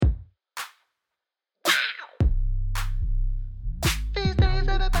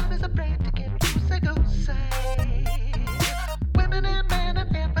loosey-goosey. Women and men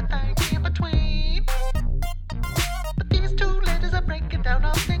and everything in between. But these two ladies are breaking down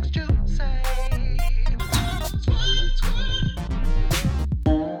all things juicy.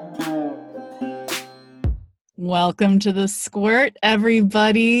 Welcome to The Squirt,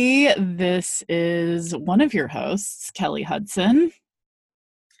 everybody. This is one of your hosts, Kelly Hudson.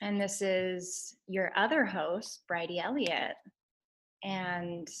 And this is your other host, Bridie Elliott.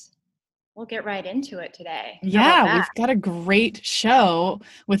 And we'll get right into it today. Yeah, we've got a great show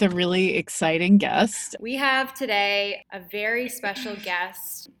with a really exciting guest. We have today a very special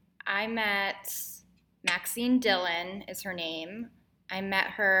guest. I met Maxine Dillon, is her name. I met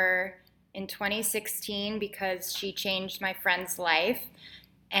her in 2016 because she changed my friend's life.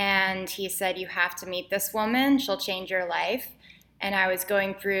 And he said, you have to meet this woman. She'll change your life. And I was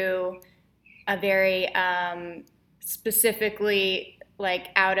going through a very specifically like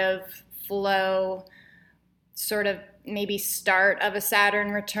out of flow sort of maybe start of a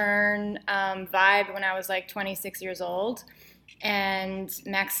Saturn return vibe when I was like 26 years old. And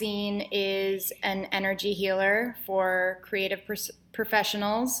Maxine is an energy healer for creative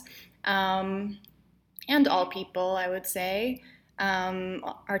professionals and all people, I would say,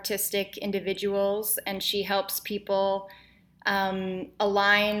 artistic individuals. And she helps people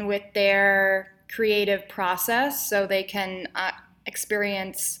align with their creative process so they can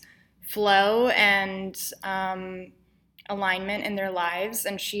experience flow and alignment in their lives.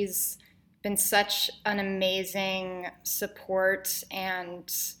 And she's been such an amazing support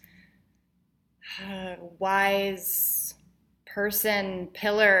and wise person,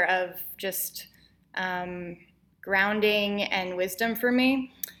 pillar of just grounding and wisdom for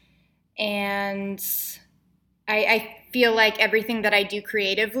me. And I feel like everything that I do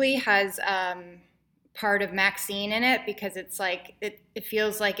creatively has part of Maxine in it, because it's like it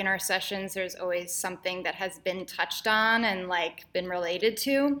feels like in our sessions there's always something that has been touched on and like been related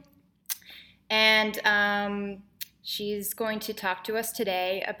to. And she's going to talk to us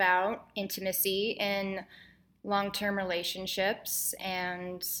today about intimacy in long-term relationships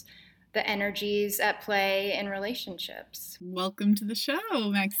and the energies at play in relationships. Welcome to the show,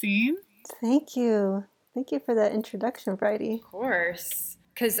 Maxine. Thank you. Thank you for that introduction, Bridie. Of course.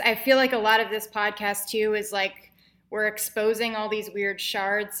 Because I feel like a lot of this podcast, too, is like we're exposing all these weird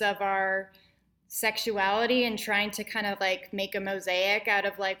shards of our sexuality and trying to kind of like make a mosaic out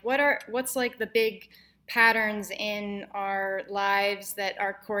of like what's like the big patterns in our lives that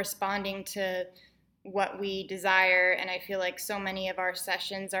are corresponding to what we desire. And I feel like so many of our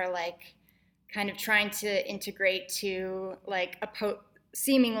sessions are like kind of trying to integrate to like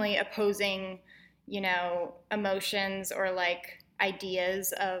seemingly opposing, you know, emotions or like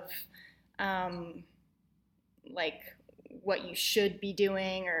ideas of like what you should be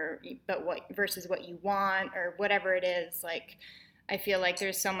doing but what versus what you want or whatever it is. Like I feel like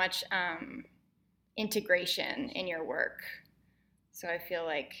there's so much integration in your work. So I feel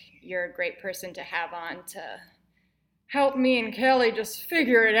like you're a great person to have on to help me and Kelly just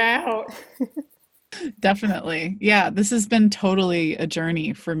figure it out. Definitely. Yeah, this has been totally a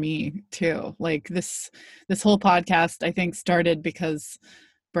journey for me too. Like this whole podcast, I think, started because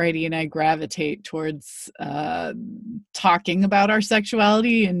Bridie and I gravitate towards talking about our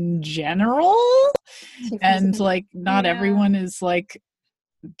sexuality in general. And like not everyone is like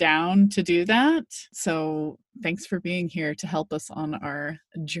down to do that. So thanks for being here to help us on our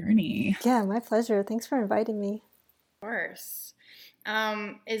journey. Yeah, my pleasure. Thanks for inviting me. Of course.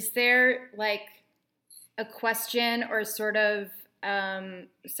 Is there like a question or sort of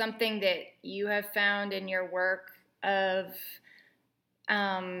something that you have found in your work of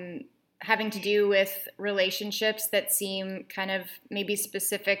having to do with relationships that seem kind of maybe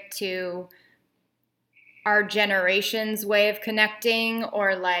specific to our generation's way of connecting,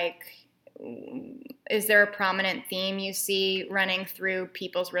 or like is there a prominent theme you see running through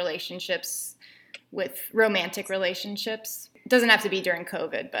people's relationships with romantic relationships? It doesn't have to be during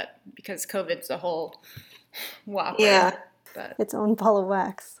COVID, but because COVID's a whole whopper. Yeah, but its own ball of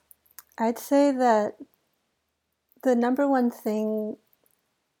wax. I'd say that the number one thing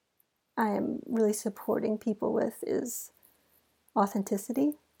I am really supporting people with is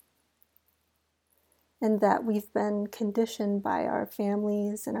authenticity. And that we've been conditioned by our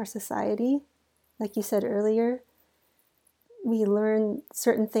families and our society. Like you said earlier, we learn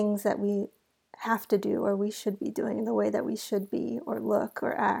certain things that we have to do or we should be doing in the way that we should be or look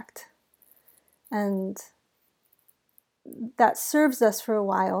or act. And that serves us for a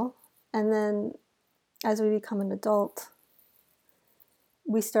while. And then as we become an adult,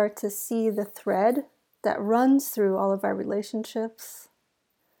 we start to see the thread that runs through all of our relationships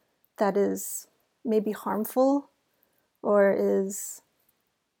that is maybe harmful or is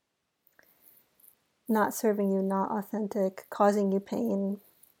not serving you, not authentic, causing you pain,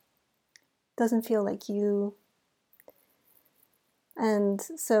 doesn't feel like you. And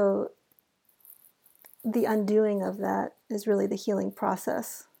so the undoing of that is really the healing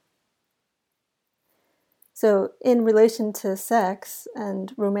process. So in relation to sex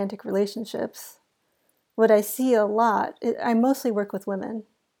and romantic relationships, what I see a lot, I mostly work with women.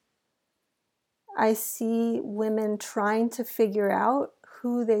 I see women trying to figure out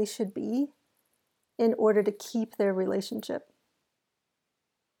who they should be in order to keep their relationship.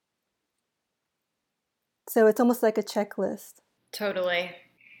 So it's almost like a checklist. Totally.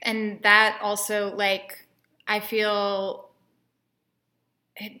 And that also, like, I feel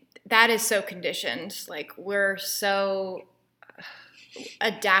that is so conditioned. Like, we're so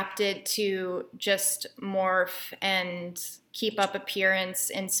adapted to just morph and keep up appearance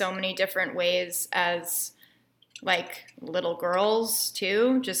in so many different ways as, like, little girls,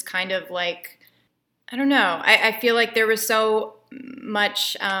 too. Just kind of like, I don't know. I feel like there was so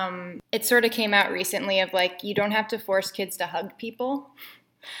much, it sort of came out recently of like, you don't have to force kids to hug people,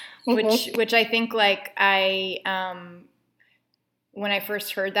 which I think like when I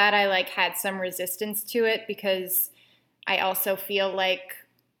first heard that, I like had some resistance to it because I also feel like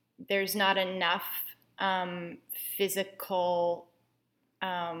there's not enough physical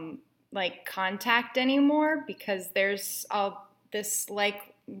like contact anymore because there's all this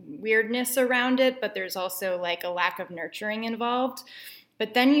like weirdness around it, but there's also like a lack of nurturing involved.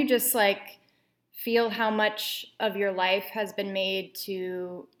 But then you just like feel how much of your life has been made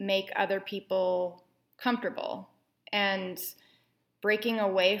to make other people comfortable, and breaking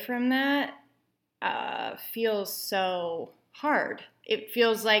away from that feels so hard. It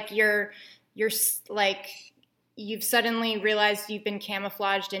feels like you're like you've suddenly realized you've been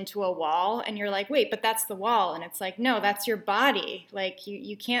camouflaged into a wall and you're like, wait, but that's the wall. And it's like, no, that's your body. Like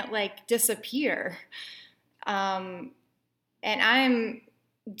you can't like disappear. And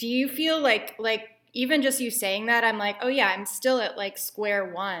do you feel like even just you saying that, I'm like, oh yeah, I'm still at like square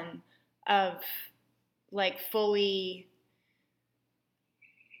one of like fully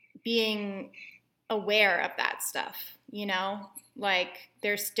being aware of that stuff, you know? Like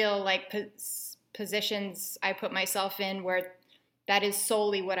there's still like positions I put myself in where that is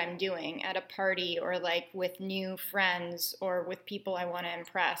solely what I'm doing at a party or like with new friends or with people I want to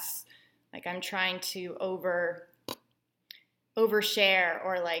impress. Like I'm trying to overshare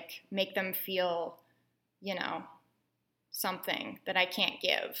or like make them feel, you know, something that I can't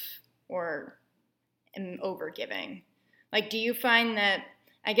give or am overgiving. Like, do you find that,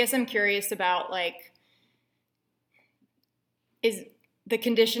 I guess I'm curious about like, is the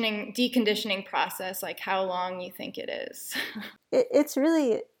deconditioning process, like how long you think it is? It's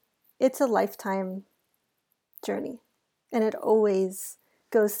a lifetime journey, and it always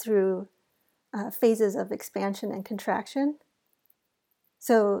goes through phases of expansion and contraction.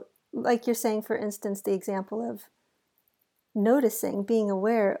 So like you're saying, for instance, the example of noticing, being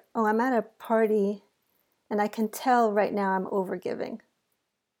aware, oh, I'm at a party and I can tell right now I'm overgiving,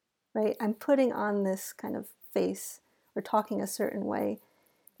 right? I'm putting on this kind of face or talking a certain way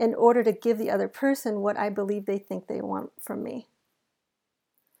in order to give the other person what I believe they think they want from me.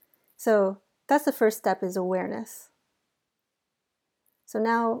 So that's the first step, is awareness. So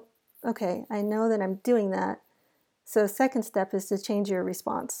now, okay, I know that I'm doing that. So the second step is to change your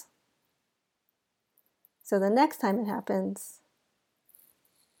response. So the next time it happens,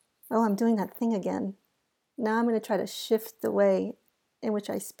 oh, I'm doing that thing again. Now I'm going to try to shift the way in which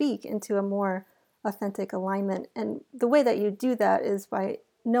I speak into a more authentic alignment. And the way that you do that is by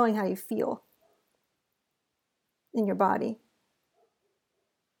knowing how you feel in your body.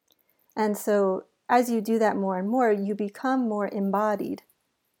 And so as you do that more and more, you become more embodied.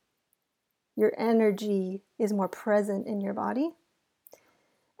 Your energy is more present in your body.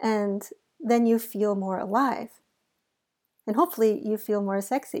 And then you feel more alive. And hopefully you feel more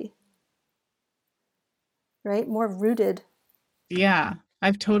sexy, right? More rooted. Yeah,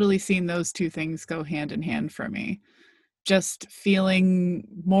 I've totally seen those two things go hand in hand for me. Just feeling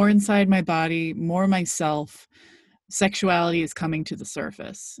more inside my body, more myself. Sexuality is coming to the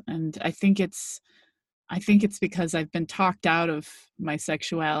surface. And I think it's because I've been talked out of my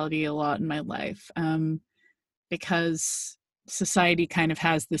sexuality a lot in my life, because society kind of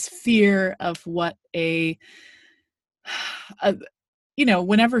has this fear of what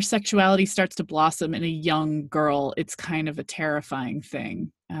whenever sexuality starts to blossom in a young girl, it's kind of a terrifying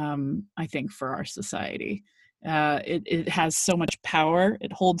thing, I think, for our society. It has so much power.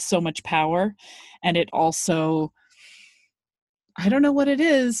 It holds so much power. And it also I don't know what it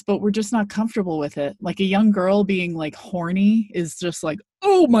is, but we're just not comfortable with it. Like a young girl being like horny is just like,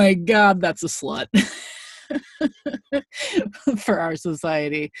 oh my God, that's a slut. For our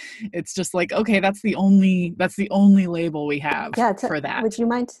society, it's just like, okay, that's the only label we have Yeah, for that. would you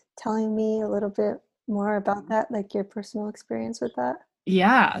mind telling me a little bit more about that, like your personal experience with that?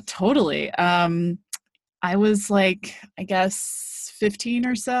 Yeah, totally. I was like, I guess 15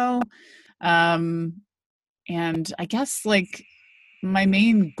 or so. Um, and I guess like my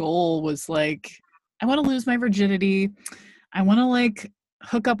main goal was like, I want to lose my virginity. I want to like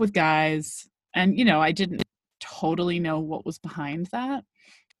hook up with guys. And, you know, I didn't totally know what was behind that.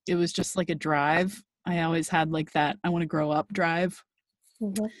 It was just like a drive. I always had like that I want to grow up drive.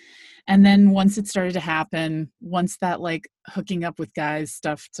 Mm-hmm. And then once it started to happen, once that like hooking up with guys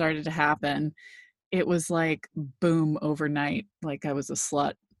stuff started to happen, it was like boom overnight. Like I was a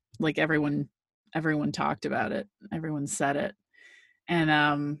slut. Like everyone talked about it. Everyone said it. And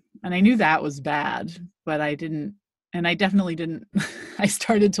I knew that was bad, but I didn't, and I definitely didn't. I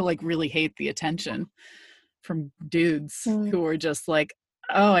started to like really hate the attention from dudes Mm. who were just like,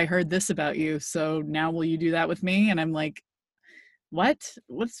 oh, I heard this about you, so now will you do that with me? And I'm like, what's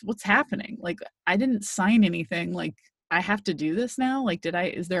happening? Like I didn't sign anything. Like I have to do this now. Like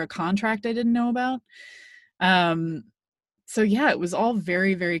is there a contract I didn't know about? um so yeah, it was all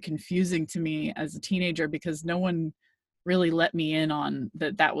very, very confusing to me as a teenager because no one really let me in on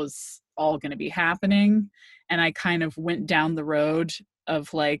that was all going to be happening. And I kind of went down the road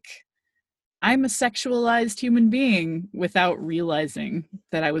of like, I'm a sexualized human being without realizing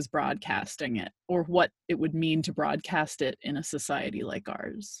that I was broadcasting it or what it would mean to broadcast it in a society like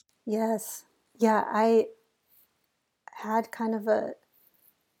ours. Yes. Yeah, I had kind of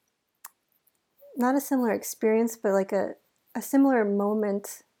not a similar experience, but like a similar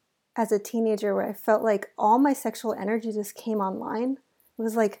moment as a teenager where I felt like all my sexual energy just came online. It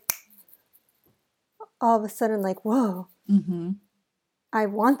was like all of a sudden like, whoa, Mm-hmm. I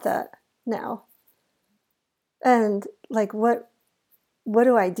want that now. And like, what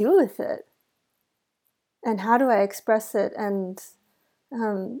do I do with it? And how do I express it? And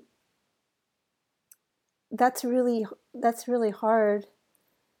um, that's really hard.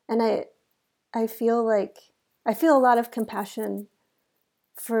 And I feel a lot of compassion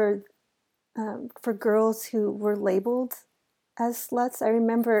for girls who were labeled as sluts. I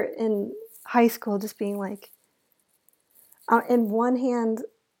remember in high school just being like, in one hand,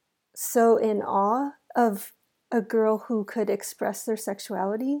 so in awe of a girl who could express their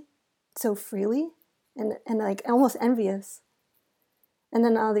sexuality so freely, and like almost envious. And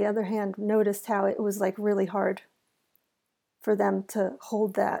then on the other hand, noticed how it was like really hard for them to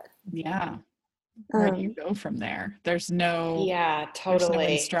hold that. Yeah. Where do you go from there? There's no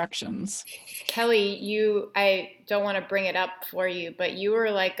instructions. Kelly, I don't want to bring it up for you, but you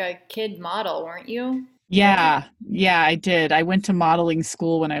were like a kid model, weren't you? Yeah, I did. I went to modeling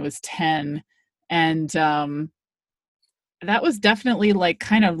school when I was 10, and that was definitely like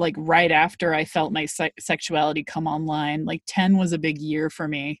kind of like right after I felt my sexuality come online. Like 10 was a big year for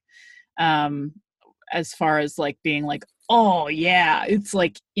me, um, as far as like being like, oh yeah, it's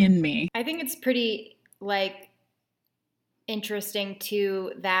like in me. I think it's pretty like interesting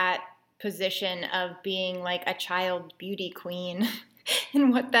to that position of being like a child beauty queen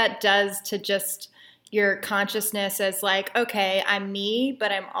and what that does to just your consciousness as like, okay, I'm me,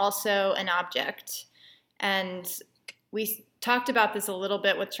 but I'm also an object. And we talked about this a little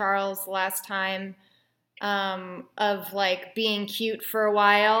bit with Charles last time, of like being cute for a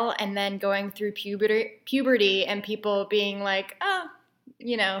while and then going through puberty and people being like, oh,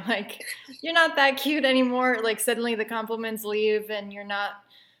 you know, like you're not that cute anymore. Like suddenly the compliments leave and you're not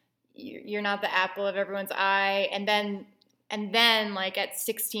the apple of everyone's eye. And then like at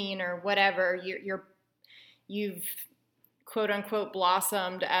 16 or whatever, you've quote unquote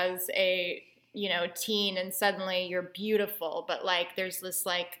blossomed as a, you know, teen, and suddenly you're beautiful. But like there's this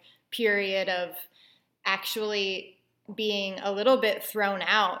like period of actually being a little bit thrown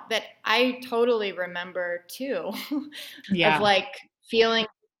out that I totally remember too. Yeah. Of like feeling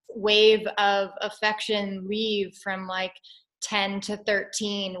wave of affection leave from like 10 to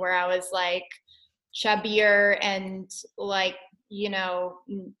 13, where I was like chubbier and like, you know,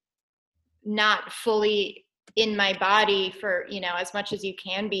 not fully in my body for, you know, as much as you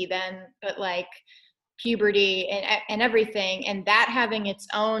can be then, but like puberty and everything, and that having its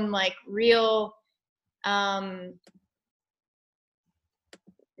own like real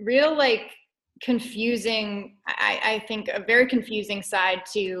like confusing, I think a very confusing side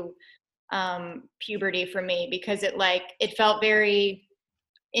to puberty for me, because it felt very,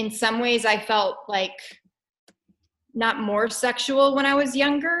 in some ways I felt like not more sexual when I was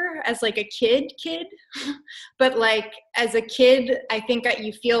younger as like a kid, but like as a kid, I think that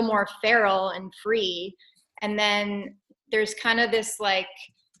you feel more feral and free. And then there's kind of this like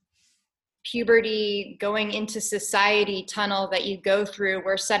puberty going into society tunnel that you go through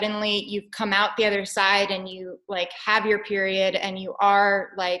where suddenly you've come out the other side and you like have your period and you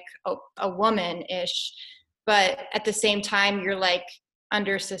are like a woman-ish, but at the same time you're like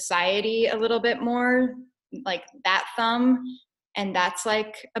under society a little bit more, like that thumb, and that's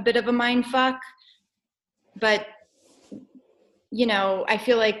like a bit of a mind fuck. But you know, I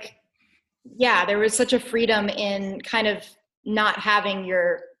feel like there was such a freedom in kind of not having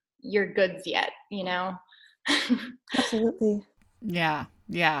your goods yet, you know. Absolutely. Yeah.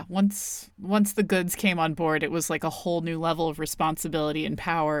 Yeah. Once the goods came on board, it was like a whole new level of responsibility and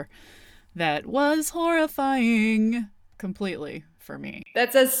power that was horrifying completely for me.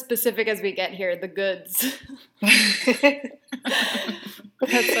 That's as specific as we get here, the goods.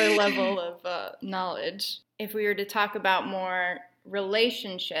 That's our level of knowledge. If we were to talk about more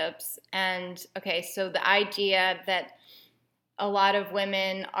relationships, and okay, so the idea that a lot of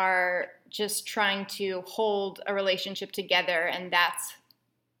women are just trying to hold a relationship together, and that's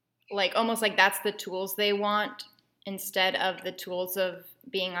like almost like that's the tools they want instead of the tools of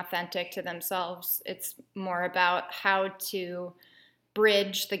being authentic to themselves. It's more about how to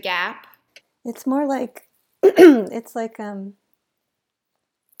bridge the gap. It's more like it's like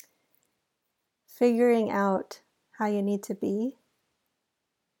figuring out how you need to be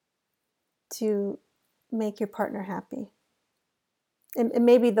to make your partner happy. And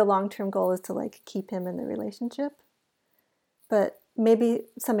maybe the long-term goal is to like keep him in the relationship. But maybe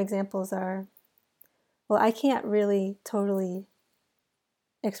some examples are, well, I can't really totally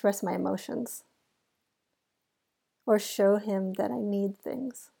express my emotions or show him that I need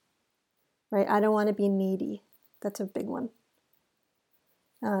things, right? I don't want to be needy. That's a big one.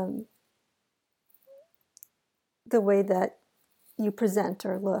 The way that you present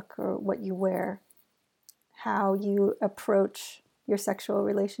or look or what you wear, how you approach your sexual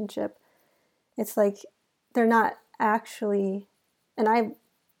relationship. It's like they're not actually, and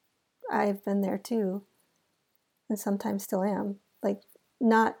I've been there too, and sometimes still am, like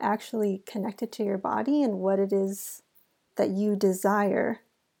not actually connected to your body and what it is that you desire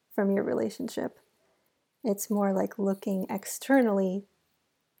from your relationship. It's more like looking externally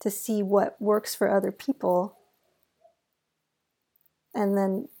to see what works for other people and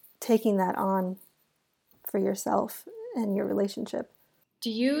then taking that on for yourself and your relationship. Do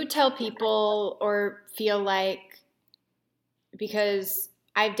you tell people or feel like, because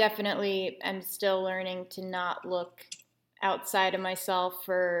I definitely am still learning to not look outside of myself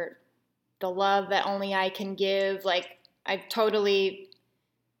for the love that only I can give. Like I've totally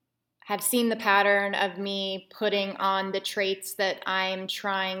have seen the pattern of me putting on the traits that I'm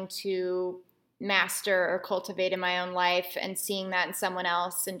trying to master or cultivate in my own life and seeing that in someone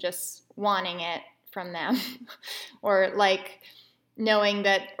else and just wanting it from them. Or like knowing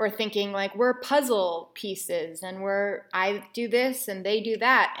that, or thinking like we're puzzle pieces and I do this and they do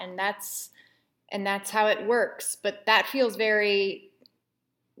that and that's how it works. But that feels very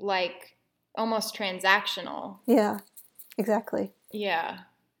like almost transactional. Yeah, exactly. Yeah.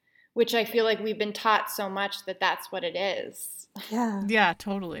 Which I feel like we've been taught so much that that's what it is. Yeah. Yeah,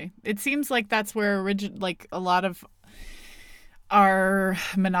 totally. It seems like that's where like a lot of our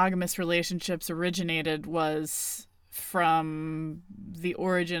monogamous relationships originated, was from the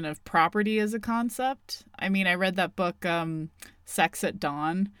origin of property as a concept. I mean, I read that book, Sex at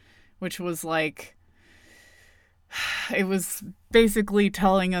Dawn, which was like, it was basically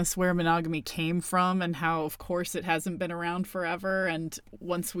telling us where monogamy came from and how, of course, it hasn't been around forever. And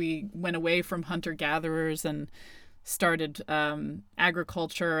once we went away from hunter-gatherers and started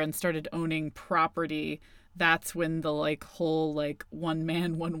agriculture and started owning property, that's when the like whole like one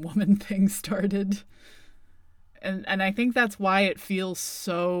man, one woman thing started. And I think that's why it feels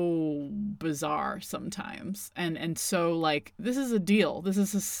so bizarre sometimes. And so like, this is a deal. This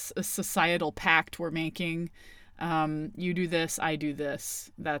is a societal pact we're making. You do this, I do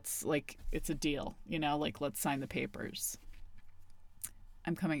this. That's like, it's a deal, you know, like let's sign the papers.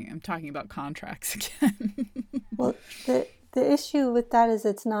 I'm talking about contracts again. Well, the issue with that is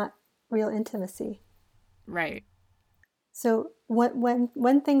it's not real intimacy. Right. So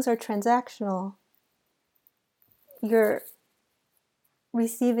when things are transactional, you're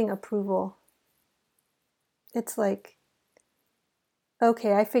receiving approval. It's like,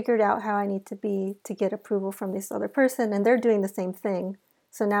 okay, I figured out how I need to be to get approval from this other person, and they're doing the same thing.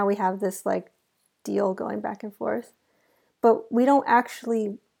 So now we have this like deal going back and forth. But we don't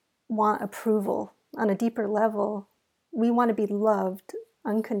actually want approval on a deeper level. we want to be loved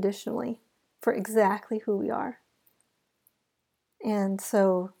unconditionally for exactly who we are. And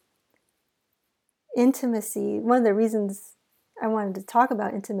so intimacy, one of the reasons I wanted to talk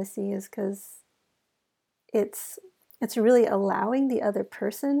about intimacy is because it's really allowing the other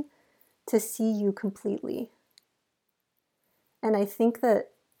person to see you completely. And I think that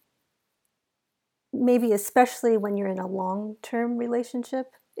maybe especially when you're in a long-term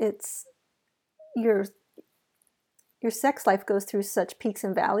relationship, it's your sex life goes through such peaks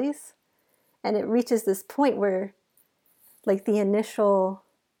and valleys, and it reaches this point where like the initial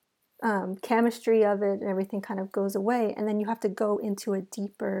chemistry of it and everything kind of goes away, and then you have to go into a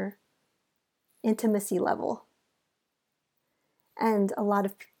deeper intimacy level. And a lot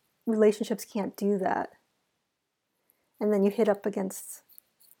of relationships can't do that. And then you hit up against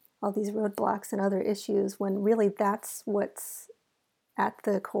all these roadblocks and other issues when really that's what's at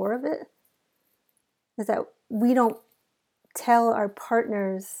the core of it, is that we don't tell our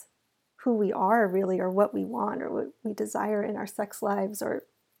partners who we are really, or what we want, or what we desire in our sex lives, or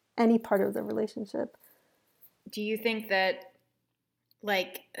any part of the relationship. Do you think that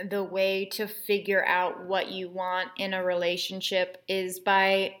like the way to figure out what you want in a relationship is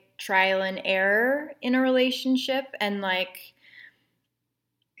by trial and error in a relationship, and like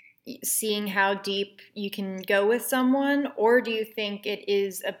seeing how deep you can go with someone? Or do you think it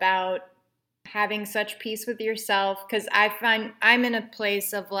is about having such peace with yourself? Because I find I'm in a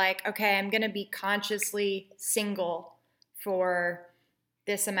place of like, okay, I'm going to be consciously single for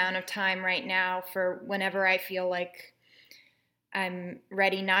this amount of time right now, for whenever I feel like I'm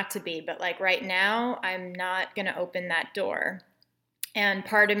ready not to be. But like right now, I'm not going to open that door. And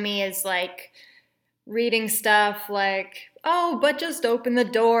part of me is like reading stuff like, oh, but just open the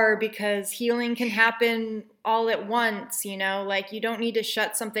door because healing can happen all at once, you know? Like you don't need to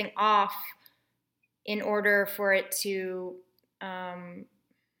shut something off in order for it to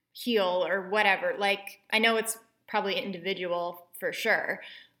heal or whatever. Like I know it's probably individual for sure,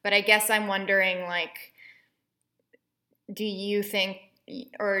 but I guess I'm wondering, like, do you think,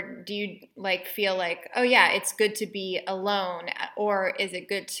 or do you like feel like, oh yeah, it's good to be alone, or is it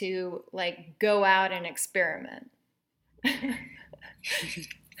good to like go out and experiment?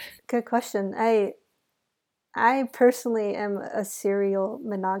 Good question. I personally am a serial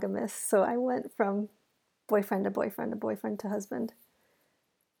monogamist, so I went from boyfriend to boyfriend to boyfriend to husband.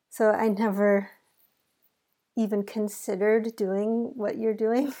 So I never even considered doing what you're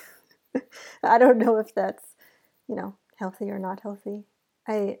doing. I don't know if that's, healthy or not healthy.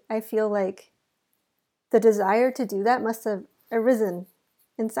 I feel like the desire to do that must have arisen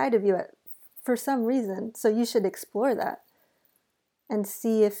inside of you for some reason. So you should explore that and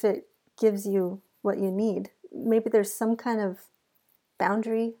see if it gives you what you need. Maybe there's some kind of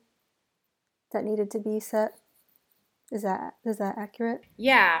boundary that needed to be set. Is that accurate?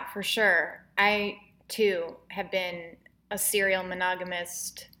 Yeah, for sure. I too have been a serial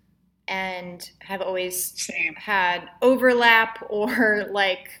monogamist and have always had overlap or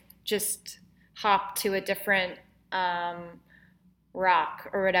like just hop to a different rock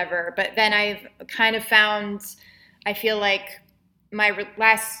or whatever. But then I've kind of found, I feel like my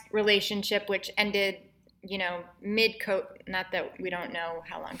last relationship, which ended, mid-COVID, not that we don't know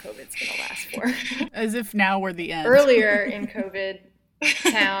how long COVID's going to last for. As if now we're the end. Earlier in COVID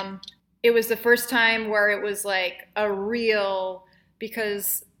town, it was the first time where it was like a real,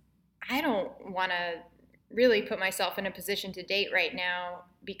 because I don't want to really put myself in a position to date right now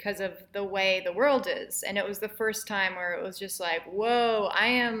because of the way the world is. And it was the first time where it was just like, whoa, I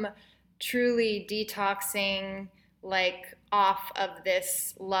am truly detoxing like off of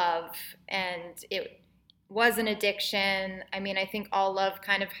this love. And it was an addiction. I mean, I think all love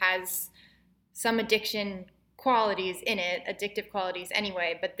kind of has some addiction qualities in it, addictive qualities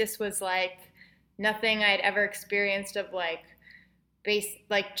anyway, but this was like nothing I'd ever experienced of like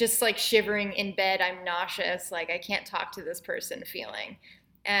just like shivering in bed, I'm nauseous, like I can't talk to this person feeling.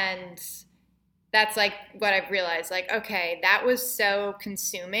 And that's like what I've realized, like, okay, that was so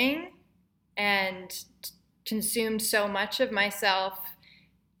consuming and consumed so much of myself,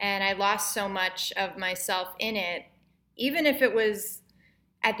 and I lost so much of myself in it, even if it was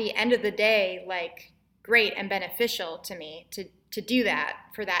at the end of the day like great and beneficial to me to do that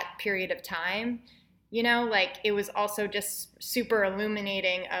for that period of time. Like it was also just super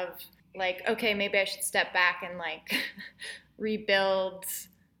illuminating of like, okay, maybe I should step back and like rebuild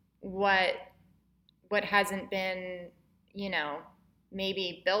what hasn't been,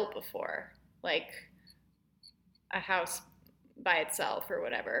 maybe built before, like a house by itself or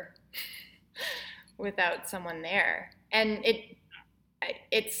whatever, without someone there. And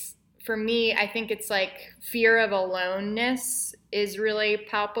it's for me, I think it's like fear of aloneness is really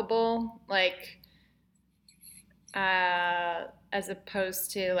palpable. Like, as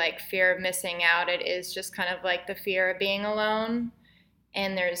opposed to like fear of missing out, it is just kind of like the fear of being alone.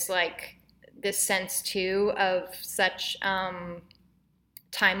 And there's like this sense too of such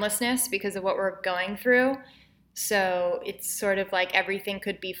timelessness because of what we're going through. So it's sort of like everything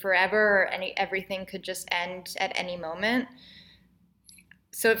could be forever, or everything could just end at any moment.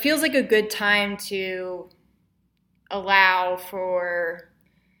 So it feels like a good time to allow for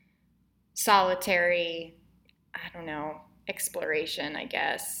solitary, I don't know, exploration, I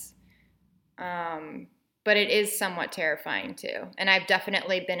guess. But it is somewhat terrifying too. And I've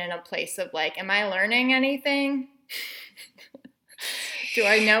definitely been in a place of like, am I learning anything? Do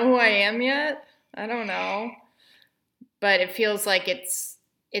I know who I am yet? I don't know. But it feels like it's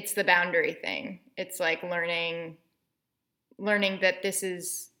the boundary thing. It's like learning that this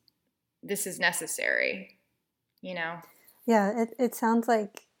is necessary, you know? Yeah, it sounds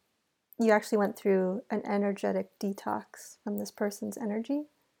like you actually went through an energetic detox from this person's energy.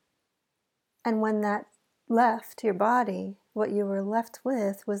 And when that left your body, what you were left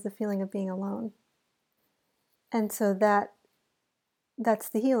with was the feeling of being alone. And so that's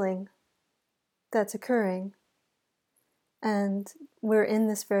the healing that's occurring. And we're in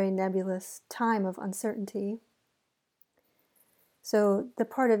this very nebulous time of uncertainty. So the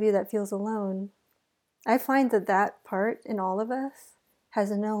part of you that feels alone, I find that part in all of us has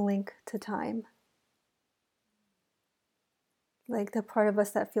no link to time. Like the part of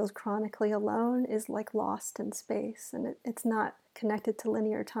us that feels chronically alone is like lost in space, and it's not connected to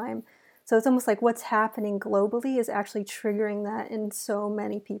linear time. So it's almost like what's happening globally is actually triggering that in so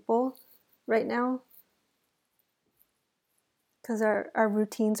many people right now. Because our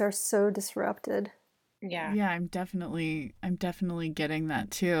routines are so disrupted. Yeah. Yeah, I'm definitely getting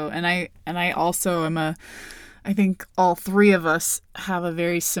that too. And I also am I think all three of us have a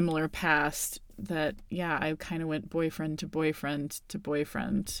very similar past that, yeah, I kind of went boyfriend to boyfriend to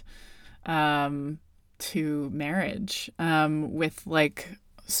boyfriend to marriage with like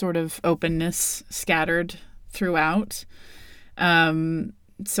sort of openness scattered throughout.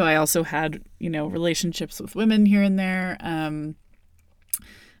 So I also had, relationships with women here and there,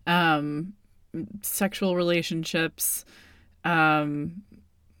 sexual relationships,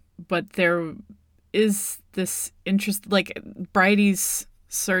 but there is this interest, like Bridie's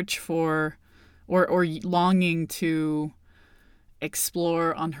search for or longing to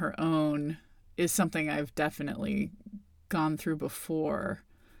explore on her own is something I've definitely gone through before.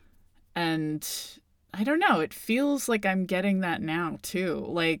 And I don't know, it feels like I'm getting that now too.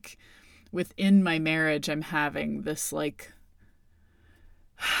 Like within my marriage, I'm having this like,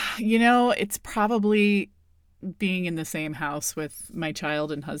 it's probably being in the same house with my child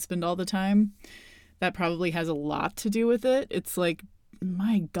and husband all the time. That probably has a lot to do with it. It's like,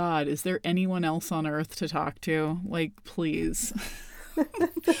 my God, is there anyone else on earth to talk to? Like, please.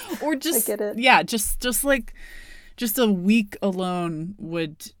 Or just, I get it. Yeah, just a week alone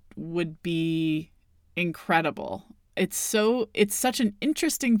would be incredible. It's such an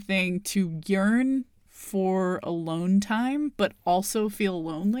interesting thing to yearn for alone time, but also feel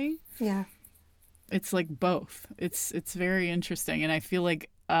lonely. Yeah. It's like both. It's very interesting. And I feel like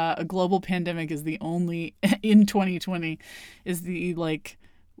a global pandemic is the only, in 2020, is the like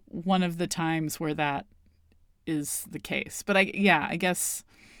one of the times where that is the case. But I guess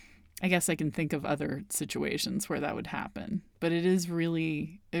I can think of other situations where that would happen. But it is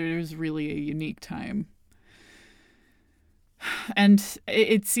really a unique time. And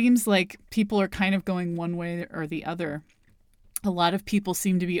it seems like people are kind of going one way or the other. A lot of people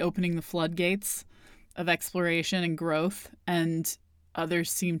seem to be opening the floodgates of exploration and growth, and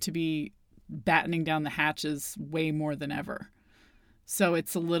others seem to be battening down the hatches way more than ever. So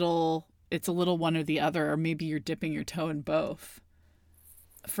it's a little one or the other, or maybe you're dipping your toe in both.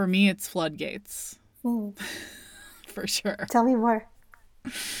 For me, it's floodgates. For sure. Tell me more.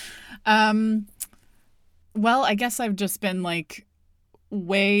 Well, I guess I've just been like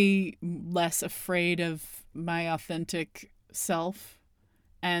way less afraid of my authentic self.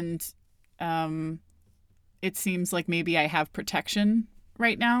 And it seems like maybe I have protection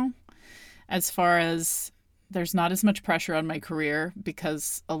right now, as far as there's not as much pressure on my career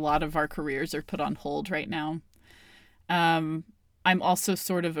because a lot of our careers are put on hold right now. I'm also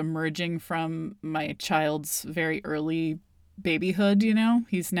sort of emerging from my child's very early babyhood,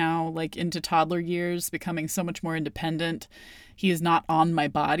 He's now like into toddler years, becoming so much more independent. He is not on my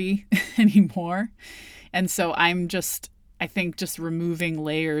body anymore. And so I'm just I think just removing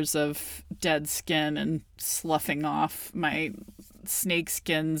layers of dead skin and sloughing off my snake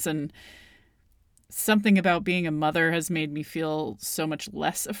skins, and something about being a mother has made me feel so much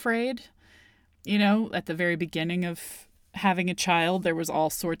less afraid. You know, at the very beginning of having a child, there was all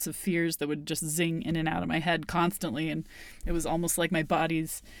sorts of fears that would just zing in and out of my head constantly, and it was almost like my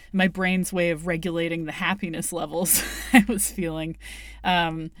brain's way of regulating the happiness levels I was feeling.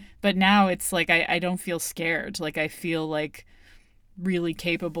 But now it's like I don't feel scared. Like I feel like really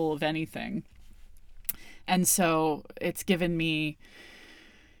capable of anything. And so it's given me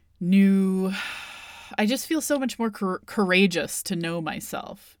I just feel so much more courageous to know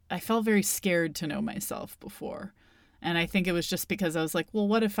myself. I felt very scared to know myself before. And I think it was just because I was like, well,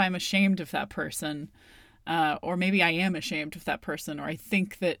 what if I'm ashamed of that person? Or maybe I am ashamed of that person, or I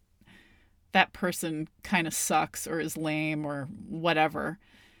think that that person kind of sucks or is lame or whatever.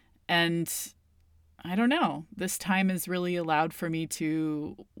 And I don't know. This time has really allowed for me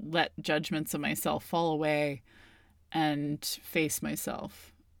to let judgments of myself fall away and face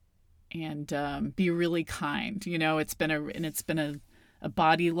myself and be really kind. You know, it's been a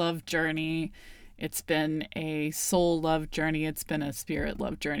body love journey. It's been a soul love journey. It's been a spirit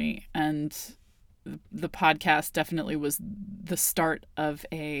love journey. And the podcast definitely was the start of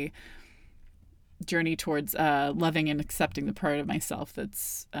a journey towards loving and accepting the part of myself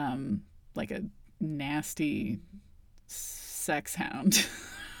that's like a nasty sex hound.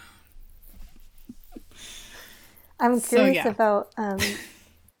 I'm curious about,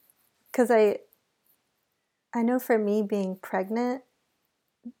 because I know for me being pregnant,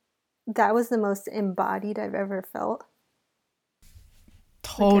 that was the most embodied I've ever felt.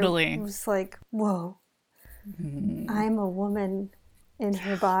 Totally. Like it was like, whoa, I'm a woman in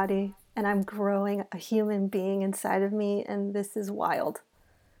her body, and I'm growing a human being inside of me, and this is wild.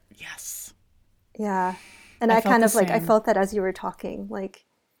 Yes. Yeah. And I kind of like, I felt that as you were talking, like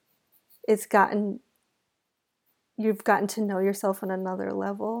you've gotten to know yourself on another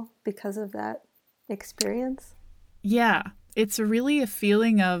level because of that experience. Yeah. It's really a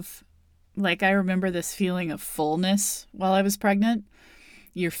feeling of, like, I remember this feeling of fullness while I was pregnant.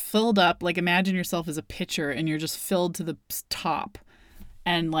 You're filled up, like imagine yourself as a pitcher and you're just filled to the top.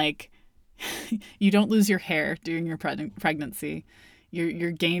 And like, you don't lose your hair during your pregnancy.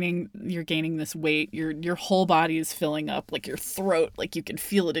 You're gaining this weight. Your whole body is filling up, like your throat, like you can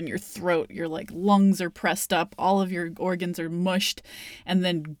feel it in your throat. Your like lungs are pressed up, all of your organs are mushed, and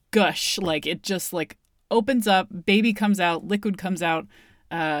then gush, like it just like opens up, baby comes out, liquid comes out,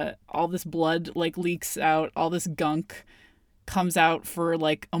 all this blood like leaks out, all this gunk comes out for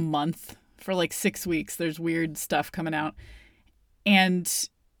like a month, for like 6 weeks. There's weird stuff coming out, and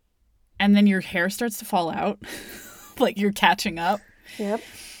then your hair starts to fall out, like you're catching up. Yep.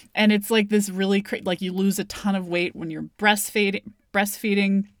 And it's like this really like you lose a ton of weight when you're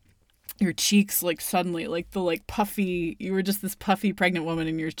breastfeeding. Your cheeks like suddenly like the like puffy, you were just this puffy pregnant woman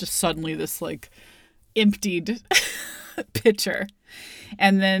and you're just suddenly this like emptied pitcher.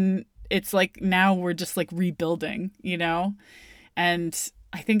 And then it's like now we're just like rebuilding, you know? And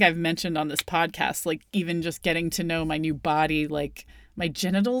I think I've mentioned on this podcast, like even just getting to know my new body, like my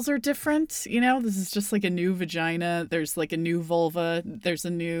genitals are different, you know? This is just like a new vagina. There's like a new vulva. There's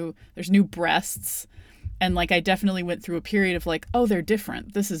new breasts. And like I definitely went through a period of like, oh, they're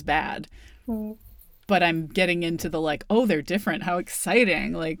different. This is bad. Mm. But I'm getting into the like, oh, they're different. How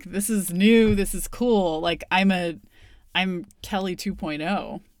exciting. Like this is new. This is cool. Like I'm Kelly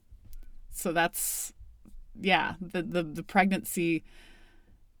 2.0. So that's, yeah, the pregnancy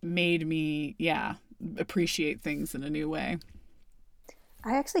made me, appreciate things in a new way.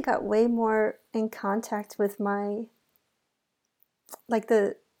 I actually got way more in contact with my, like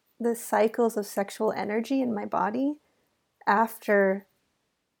the cycles of sexual energy in my body after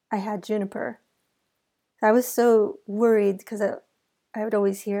I had Juniper. I was so worried because I would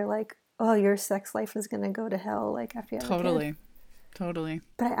always hear like, oh, your sex life is going to go to hell like after you have a kid. Totally.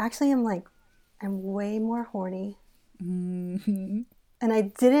 But I actually am like, I'm way more horny. Mm-hmm. And I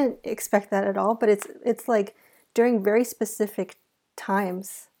didn't expect that at all, but it's like during very specific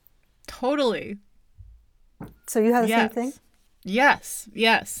times. Totally. So you have the same thing? Yes.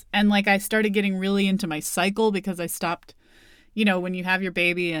 And like I started getting really into my cycle because I stopped, you know, when you have your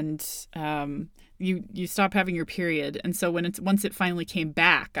baby and you stop having your period. And so once it finally came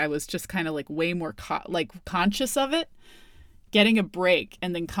back, I was just kind of like way more conscious of it. Getting a break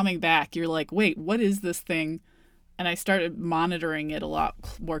and then coming back, you're like, wait, what is this thing? And I started monitoring it a lot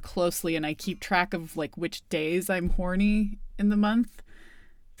more closely, and I keep track of like which days I'm horny in the month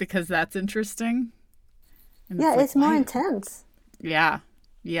because that's interesting. And it's more intense. Yeah.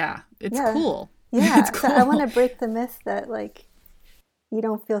 It's cool. Yeah, It's so I want cool. to break the myth that like you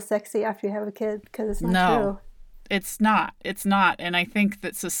don't feel sexy after you have a kid because it's not No, true. it's not. It's not. And I think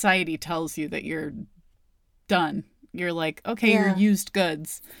that society tells you that you're done. You're like, okay, you're Yeah, used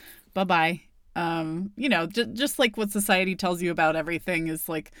goods. Bye bye. Just like what society tells you about everything is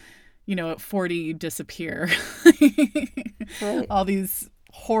like, at 40 you disappear. right. All these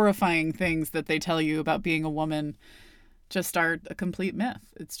horrifying things that they tell you about being a woman just are a complete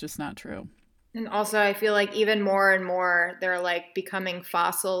myth. It's just not true. And also, I feel like even more and more, they're like becoming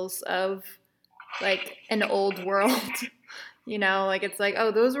fossils of like an old world. Like it's like,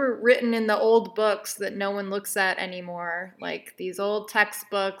 oh, those were written in the old books that no one looks at anymore. Like these old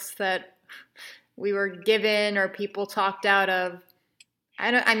textbooks that we were given or people talked out of. I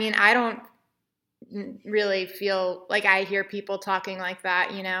don't really feel like I hear people talking like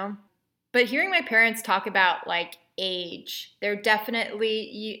that. But hearing my parents talk about like age, they're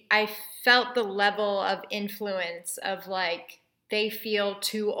definitely, I felt the level of influence of like they feel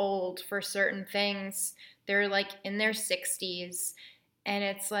too old for certain things. They're like in their 60s. And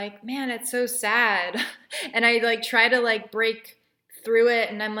it's like, man, it's so sad. And I like try to like break through it.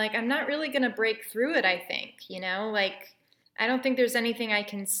 And I'm like, I'm not really going to break through it, I think. Like, I don't think there's anything I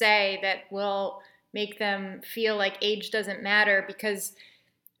can say that will make them feel like age doesn't matter because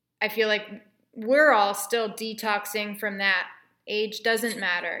I feel like we're all still detoxing from that. Age doesn't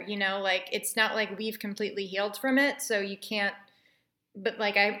matter. Like it's not like we've completely healed from it, so you can't. But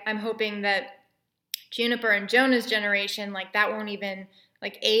like I'm hoping that Juniper and Jonah's generation, like that won't even,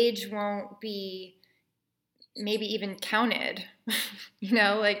 like age won't be maybe even counted,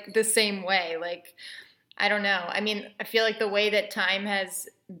 like the same way. Like I don't know. I mean, I feel like the way that time has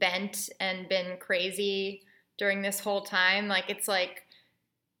bent and been crazy during this whole time, like it's like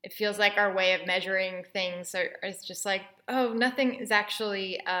it feels like our way of measuring things is just like, oh, nothing is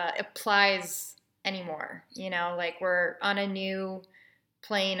actually applies anymore. Like we're on a new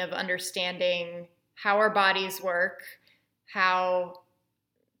plane of understanding how our bodies work, how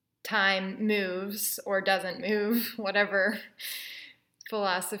time moves or doesn't move, whatever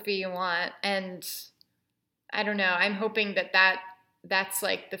philosophy you want. And I don't know. I'm hoping that's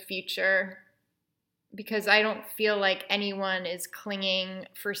like the future because I don't feel like anyone is clinging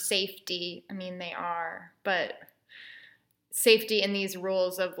for safety. I mean, they are, but safety in these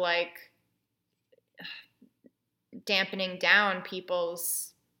rules of like dampening down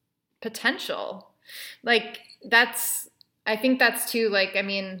people's potential. Like I think that's too, like, I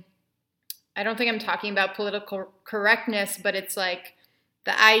mean, I don't think I'm talking about political correctness, but it's like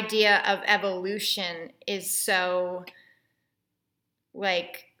the idea of evolution is so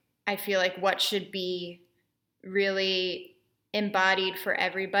like, I feel like what should be really embodied for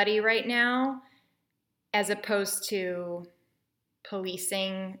everybody right now, as opposed to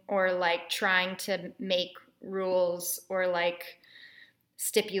policing or like trying to make rules or like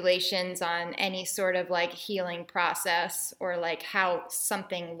stipulations on any sort of like healing process or like how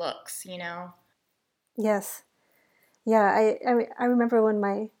something looks. Yes. Yeah, I remember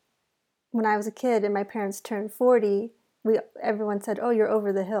when I was a kid and my parents turned 40, everyone said, "Oh, you're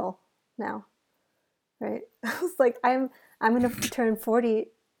over the hill now." Right? I was like, I'm going to turn 40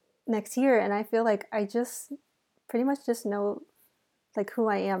 next year and I feel like I just pretty much just know like who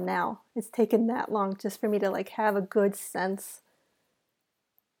I am now. It's taken that long just for me to like have a good sense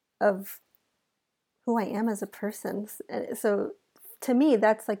of who I am as a person. So to me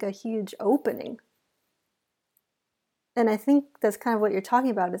that's like a huge opening. And I think that's kind of what you're talking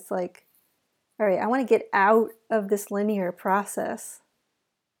about. It's like, all right, I want to get out of this linear process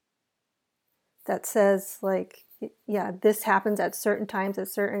that says like, yeah, this happens at certain times at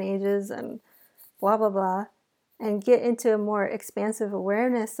certain ages and blah blah blah, and get into a more expansive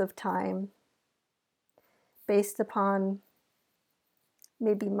awareness of time based upon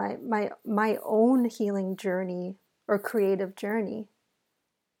maybe my own healing journey or creative journey.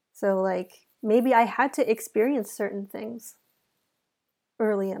 So like maybe I had to experience certain things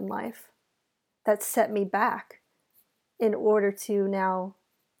early in life that set me back in order to now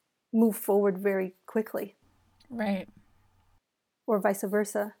move forward very quickly, Right. or vice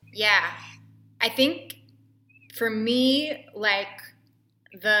versa. Yeah. I think for me, like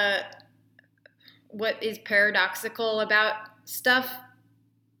the what is paradoxical about stuff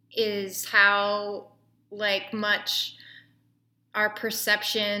is how like much our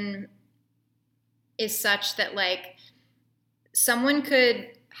perception is such that like someone could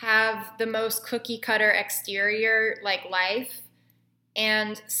have the most cookie cutter exterior like life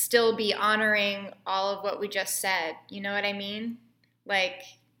and still be honoring all of what we just said. You know what I mean? Like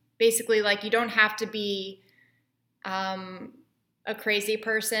basically like you don't have to be a crazy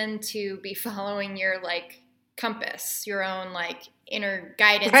person to be following your like compass, your own like inner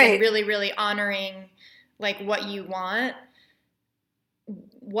guidance, Right. and really, really honoring like what you want,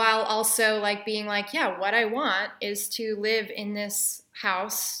 while also like being like, yeah, what I want is to live in this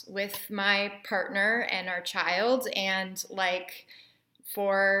house with my partner and our child, and like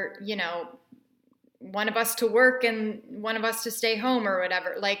for, you know, one of us to work and one of us to stay home or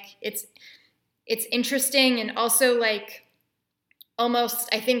whatever. Like it's interesting, and also like almost,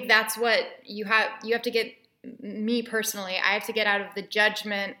 I think that's what you have to get, me personally, I have to get out of the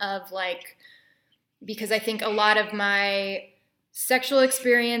judgment of like, because I think a lot of my sexual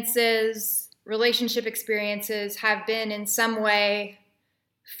experiences, relationship experiences have been in some way,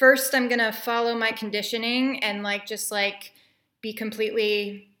 first I'm going to follow my conditioning and like just like be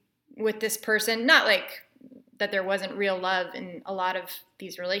completely with this person, not like that there wasn't real love in a lot of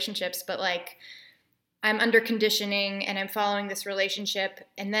these relationships, but like I'm under conditioning and I'm following this relationship,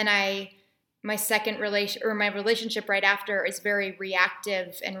 and then my second relation, or my relationship right after, is very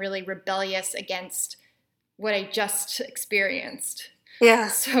reactive and really rebellious against what I just experienced. Yeah.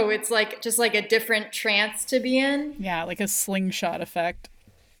 So it's like just like a different trance to be in. Yeah, like a slingshot effect.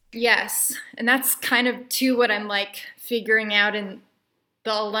 Yes. And that's kind of too what I'm like figuring out in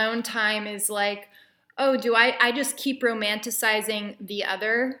the alone time, is like, oh, do I just keep romanticizing the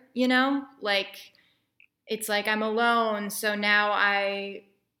other, you know? Like it's like I'm alone, so now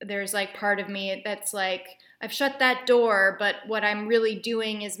there's like part of me that's like I've shut that door, but what I'm really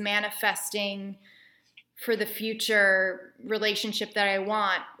doing is manifesting for the future relationship that I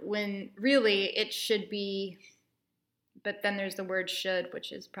want, when really it should be, but then there's the word should,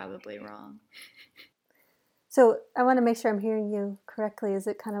 which is probably wrong. So I want to make sure I'm hearing you correctly. Is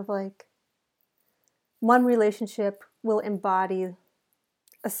it kind of like one relationship will embody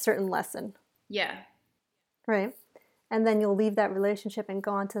a certain lesson, Yeah. right? And then you'll leave that relationship and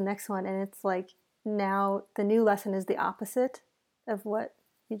go on to the next one. And it's like now the new lesson is the opposite of what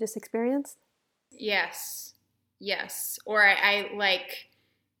you just experienced. Yes. Yes. Or I like,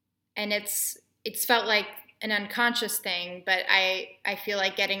 and it's felt like an unconscious thing, but I feel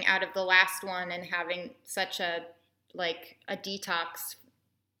like getting out of the last one and having such a like a detox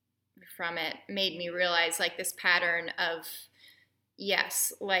from it made me realize like this pattern of,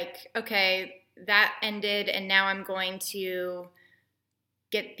 yes, like, okay, that ended and now I'm going to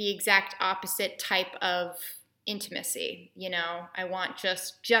get the exact opposite type of intimacy. You know, I want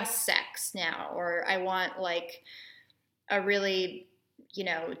just sex now, or I want like a really, you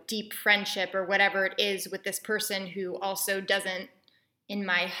know, deep friendship or whatever it is with this person who also doesn't, in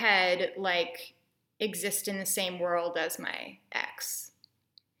my head, like exist in the same world as my ex.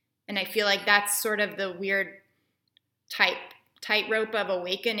 And I feel like that's sort of the weird tightrope of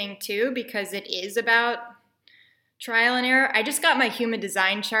awakening too, because it is about trial and error. I just got my human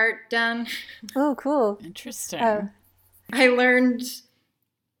design chart done. Oh, cool. Interesting. I learned,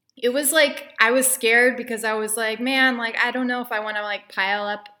 it was like, I was scared because I was like, man, like, I don't know if I want to like pile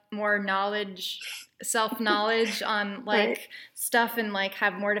up more knowledge, self-knowledge on like Right. stuff and like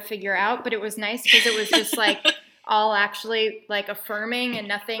have more to figure out. But it was nice because it was just like all actually like affirming and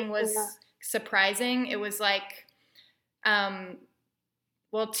nothing was Yeah. surprising. It was like,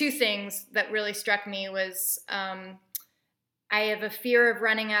 well, two things that really struck me was I have a fear of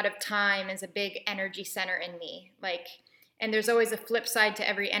running out of time as a big energy center in me. Like, and there's always a flip side to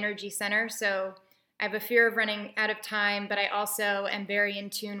every energy center. So I have a fear of running out of time, but I also am very in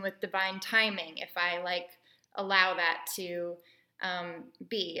tune with divine timing if I like allow that to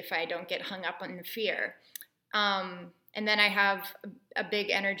be, if I don't get hung up on the fear. And then I have a big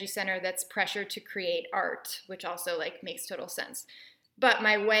energy center that's pressure to create art, which also like makes total sense. But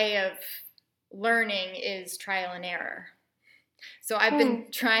my way of learning is trial and error. So I've been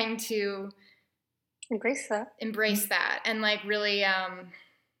trying to Embrace that. embrace that and like really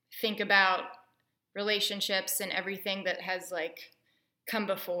think about relationships and everything that has like come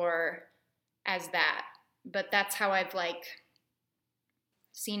before as that. But that's how I've like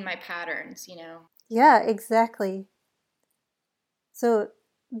seen my patterns, you know? Yeah, exactly. So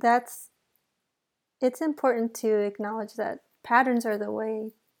it's important to acknowledge that patterns are the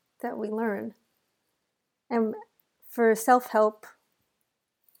way that we learn. And for self-help,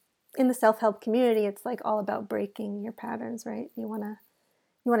 in the self-help community, it's like all about breaking your patterns, right? You want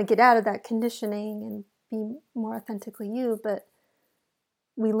to get out of that conditioning and be more authentically you, but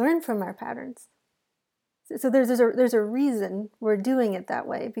we learn from our patterns. So there's a reason we're doing it that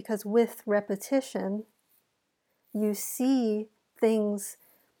way, because with repetition, you see things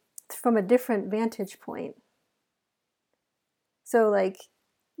from a different vantage point. So like,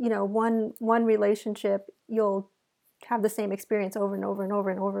 you know, one relationship, you'll have the same experience over and over and over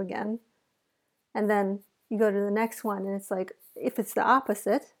and over again. And then you go to the next one, and it's like, if it's the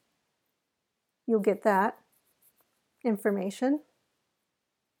opposite, you'll get that information.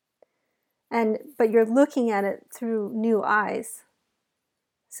 But you're looking at it through new eyes.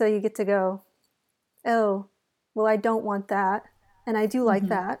 So you get to go, oh, well, I don't want that. And I do like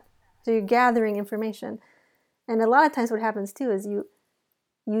that. So you're gathering information. And a lot of times what happens too is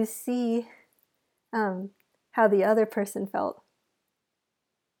you see how the other person felt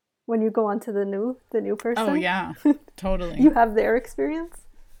when you go on to the new person. Oh, yeah, totally. You have their experience.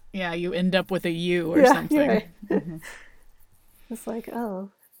 Yeah, you end up with a you or something. Right. It's like,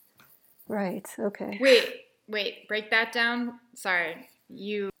 oh, right, okay. Wait, break that down. Sorry,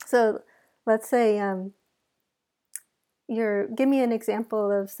 So let's say give me an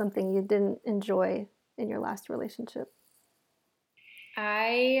example of something you didn't enjoy in your last relationship.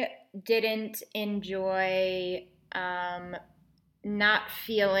 I didn't enjoy not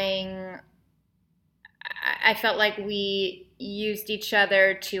feeling. I felt like we used each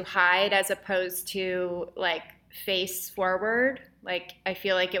other to hide as opposed to like face forward. Like I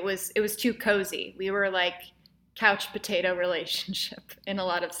feel like it was too cozy. We were like couch potato relationship in a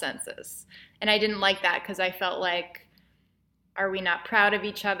lot of senses. And I didn't like that because I felt like, are we not proud of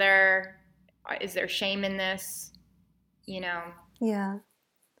each other? Is there shame in this? You know? Yeah.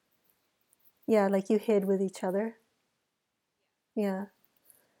 Yeah, like you hid with each other. Yeah.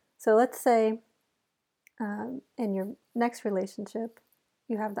 So let's say in your next relationship,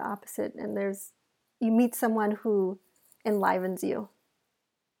 you have the opposite, and you meet someone who enlivens you,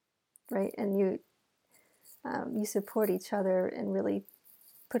 right? And you support each other in really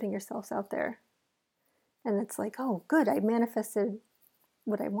putting yourselves out there. And it's like, oh, good, I manifested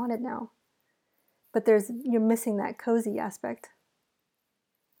what I wanted now. But you're missing that cozy aspect.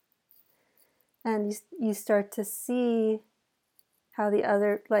 And you start to see how the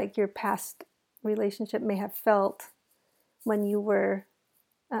other, like your past relationship may have felt when you were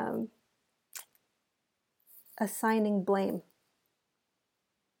assigning blame.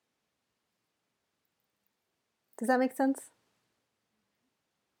 Does that make sense?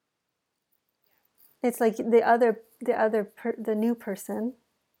 It's like the new person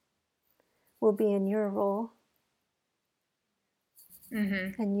will be in your role,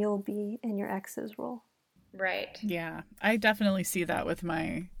 and you'll be in your ex's role. Right. Yeah, I definitely see that with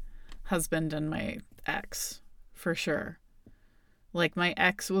my husband and my ex, for sure. Like my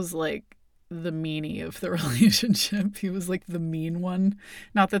ex was like the meanie of the relationship. He was like the mean one.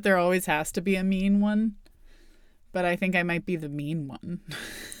 Not that there always has to be a mean one, but I think I might be the mean one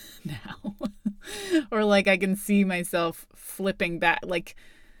now. Or like I can see myself flipping back. Like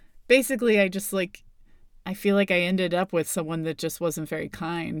basically I feel like I ended up with someone that just wasn't very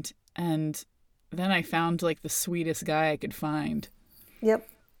kind. And then I found like the sweetest guy I could find. Yep.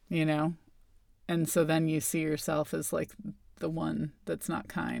 You know? And so then you see yourself as like the one that's not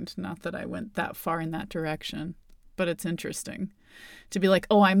kind. Not that I went that far in that direction, but it's interesting to be like,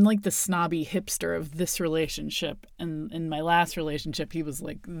 oh, I'm like the snobby hipster of this relationship. And in my last relationship, he was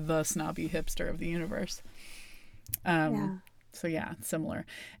like the snobby hipster of the universe. So yeah, similar.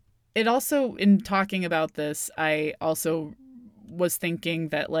 It also, in talking about this, I also was thinking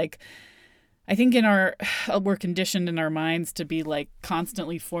that like, I think we're conditioned in our minds to be like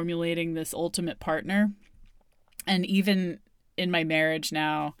constantly formulating this ultimate partner. And even in my marriage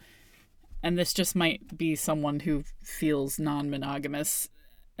now, and this just might be someone who feels non-monogamous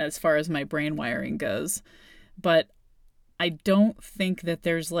as far as my brain wiring goes, but I don't think that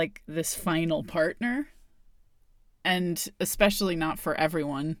there's like this final partner, and especially not for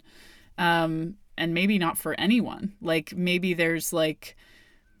everyone, and maybe not for anyone. Like maybe there's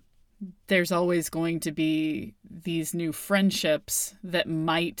always going to be these new friendships that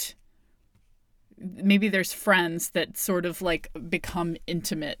maybe there's friends that sort of like become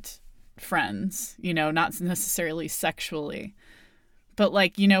intimate friends, you know, not necessarily sexually, but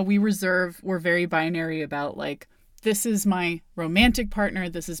like, you know, we're very binary about like, this is my romantic partner,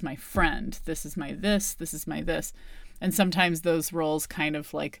 this is my friend, this is my this is my this. And sometimes those roles kind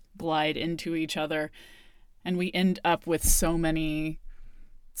of like glide into each other, and we end up with so many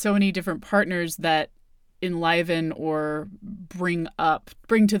different partners that enliven or bring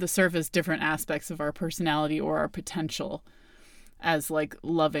to the surface different aspects of our personality or our potential as like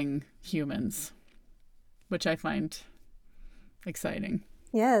loving humans, which I find exciting.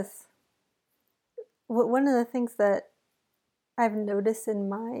 Yes. One of the things that I've noticed in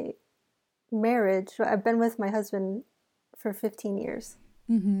my marriage, I've been with my husband for 15 years.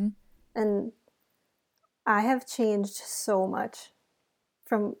 Mm-hmm. And I have changed so much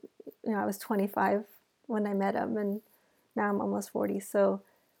from, I was 25 when I met him, and Now I'm almost 40. So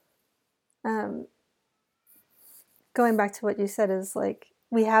going back to what you said is like,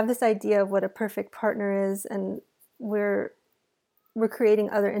 we have this idea of what a perfect partner is, and we're creating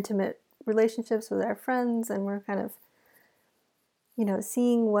other intimate relationships with our friends, and we're kind of,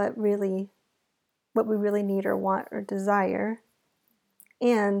 seeing what we really need or want or desire.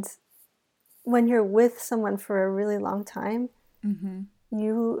 And when you're with someone for a really long time, Mm-hmm.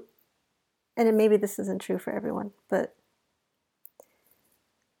 maybe this isn't true for everyone, but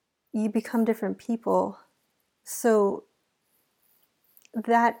you become different people. So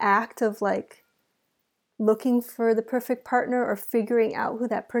that act of like looking for the perfect partner or figuring out who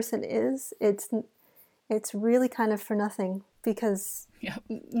that person is, it's really kind of for nothing, because Yep.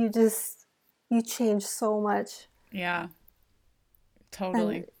 you change so much. Yeah.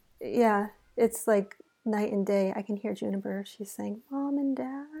 Totally. And yeah, it's like night and day. I can hear Juniper. She's saying, "Mom and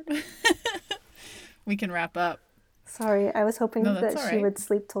Dad." We can wrap up. Sorry, I was hoping No, that's that all she right. would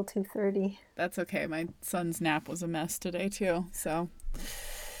sleep till 2:30. That's okay. My son's nap was a mess today too. So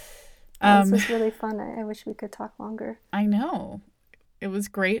This was really fun. I wish we could talk longer. I know. It was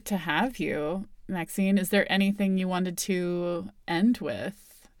great to have you, Maxine. Is there anything you wanted to end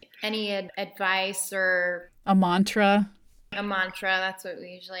with? Any advice or A mantra? a mantra? That's what we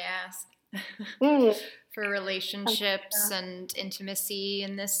usually ask for relationships and intimacy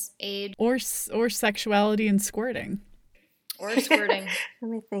in this age, Or sexuality and squirting? or squirting.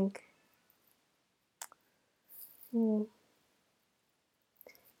 Let me think.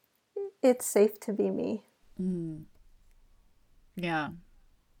 It's safe to be me. Yeah.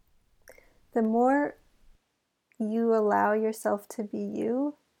 The more you allow yourself to be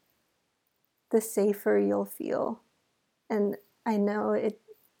you, the safer you'll feel. And I know it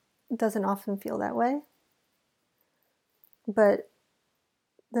doesn't often feel that way, but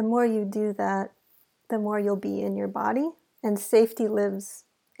the more you do that, the more you'll be in your body, and safety lives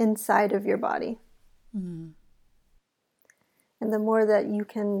inside of your body. And the more that you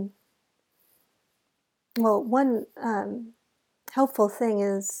can, one helpful thing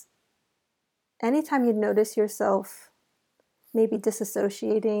is anytime you notice yourself maybe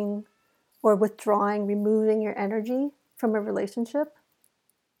disassociating or withdrawing, removing your energy from a relationship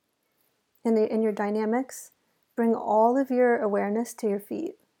in your dynamics, bring all of your awareness to your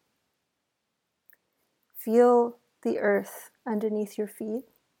feet. Feel the earth underneath your feet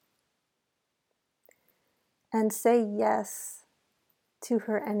and say yes to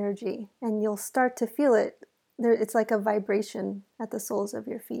her energy, and you'll start to feel it. It's like a vibration at the soles of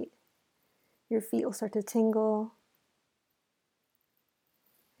your feet. Your feet will start to tingle,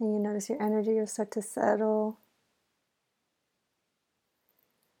 and you notice your energy will start to settle,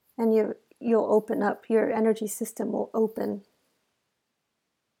 and you'll open up. Your energy system will open,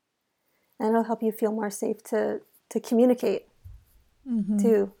 and it'll help you feel more safe to communicate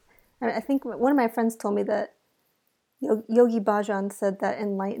too. And I think one of my friends told me that Yogi Bhajan said that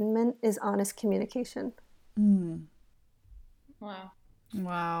enlightenment is honest communication. Wow.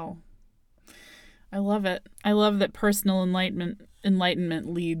 Wow. I love it. I love that personal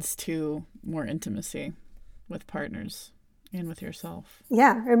enlightenment leads to more intimacy with partners and with yourself.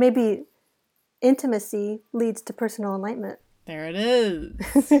 Yeah, or maybe intimacy leads to personal enlightenment. There it is.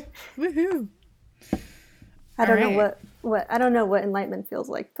 Woohoo. I don't know what I don't know what enlightenment feels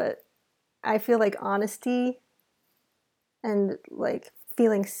like, but I feel like honesty and like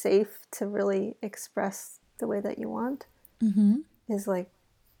feeling safe to really express the way that you want is like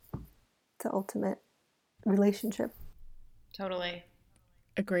the ultimate relationship. Totally.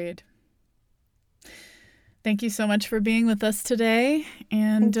 Agreed. Thank you so much for being with us today.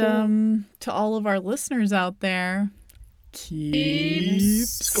 And to all of our listeners out there, keep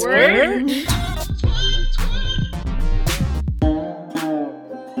squared.